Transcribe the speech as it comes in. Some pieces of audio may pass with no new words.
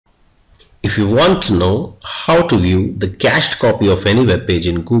If you want to know how to view the cached copy of any web page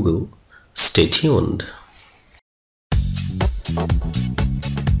in Google, stay tuned.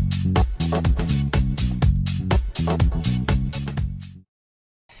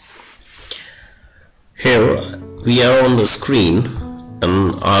 Here we are on the screen,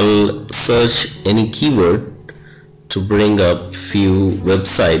 and I'll search any keyword to bring up few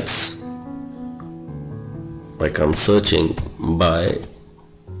websites. Like I'm searching by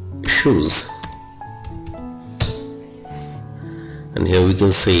shoes, and here we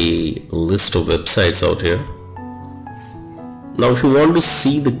can see a list of websites out here. Now if you want to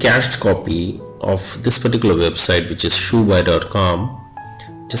see the cached copy of this particular website, which is shoebuy.com,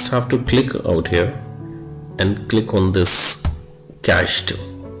 just have to click out here and click on this cached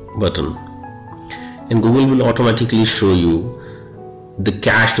button, and Google will automatically show you the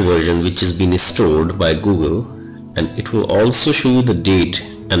cached version which is being stored by Google, and it will also show you the date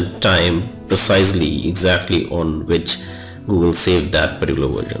and time precisely exactly on which Google saved that particular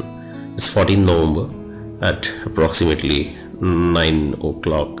version. It's 14 November at approximately 9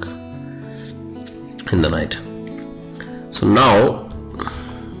 o'clock in the night. So now,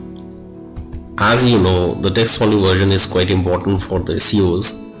 as you know, the text only version is quite important for the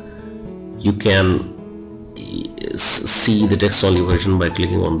SEOs. You can see the text only version by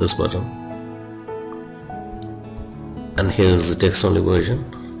clicking on this button, and here's the text only version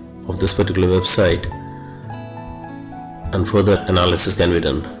of this particular website, and further analysis can be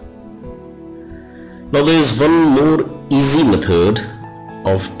done. Now there is one more easy method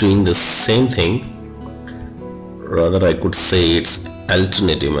of doing the same thing, rather I could say it's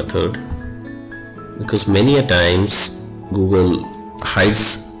alternative method, because many a times Google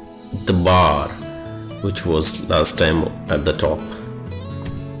hides the bar which was last time at the top.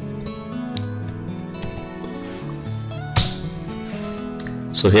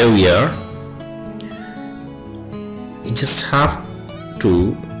 So here we are. You just have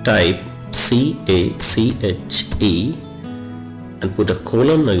to type CACHE and put a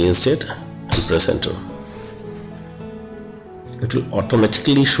colon against it and press enter. It will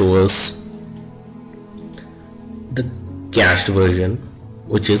automatically show us the cached version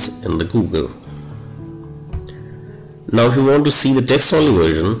which is in the Google. Now if you want to see the text only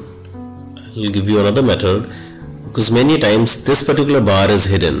version, I'll give you another method, because many times this particular bar is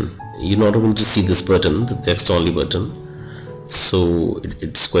hidden. You're not able to see this button, the text only button, so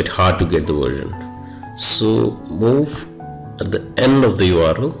it's quite hard to get the version. So move at the end of the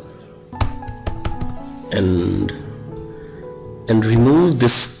URL and remove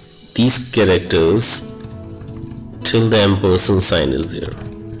these characters till the ampersand sign is there.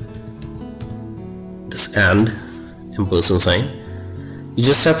 This and ampersand sign. You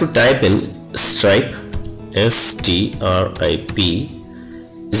just have to type in stripe, STRIP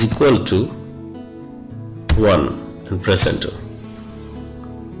is equal to 1 and press enter.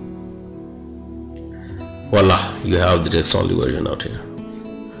 Voila, you have the text only version out here.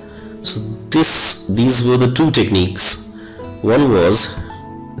 So these were the two techniques. One was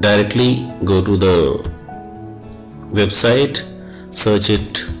directly go to the website, search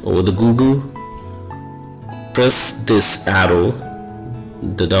it over the Google, press this arrow,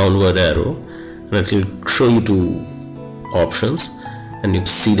 the downward arrow, and it will show you two options, and you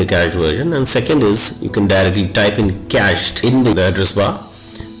see the cached version. And second is you can directly type in cached in the address bar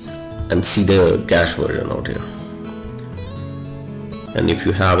and see the cached version out here. And if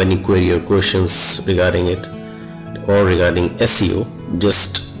you have any query or questions regarding it or regarding SEO,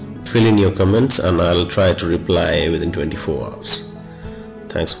 just fill in your comments and I'll try to reply within 24 hours.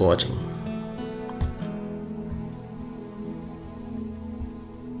 Thanks for watching.